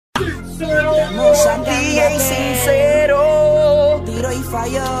Estamos aquí y sincero. Tiro y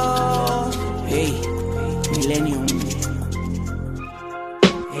falló. Hey, Millennium.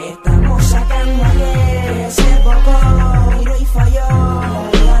 Estamos sacando ayer. Hace poco. Tiro y falló.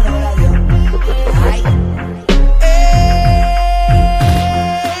 No la dio. Ay.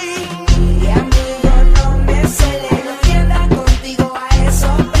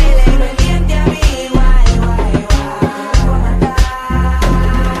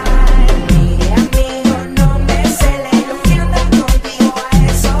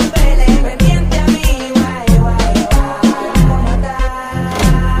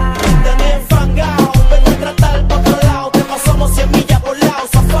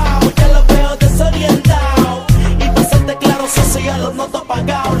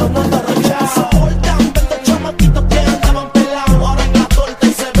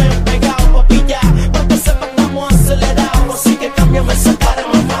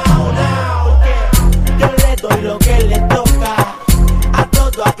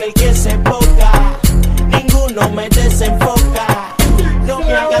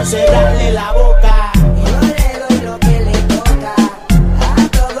 Cerrarle la boca. Yo le doy lo que le toca a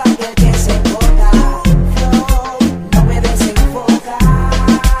todo aquel que se boca. No me desenfoca.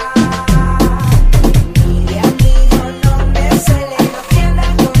 Mire amigo, no me cele, no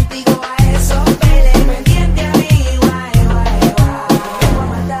tiendas contigo a esos pele. Pendiente a mí, guay, guay, guay, te voy a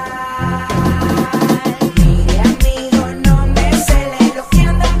matar. Mire amigo, no me cele, no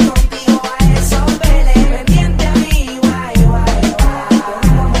tiendas contigo a esos pele. Pendiente a mí, guay, guay, guay.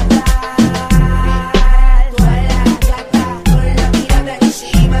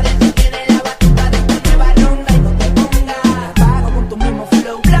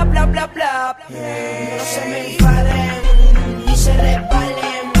 No se me enfaren ni se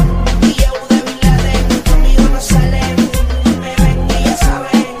resbalen. Conmigo no salen. Me ven y ya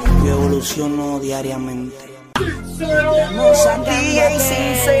saben. Yo evoluciono diariamente. Estamos aquí y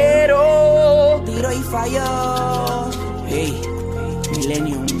sincero. Tiro y falló. Hey,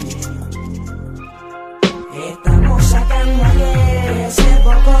 Millennium. Estamos sacando ayer.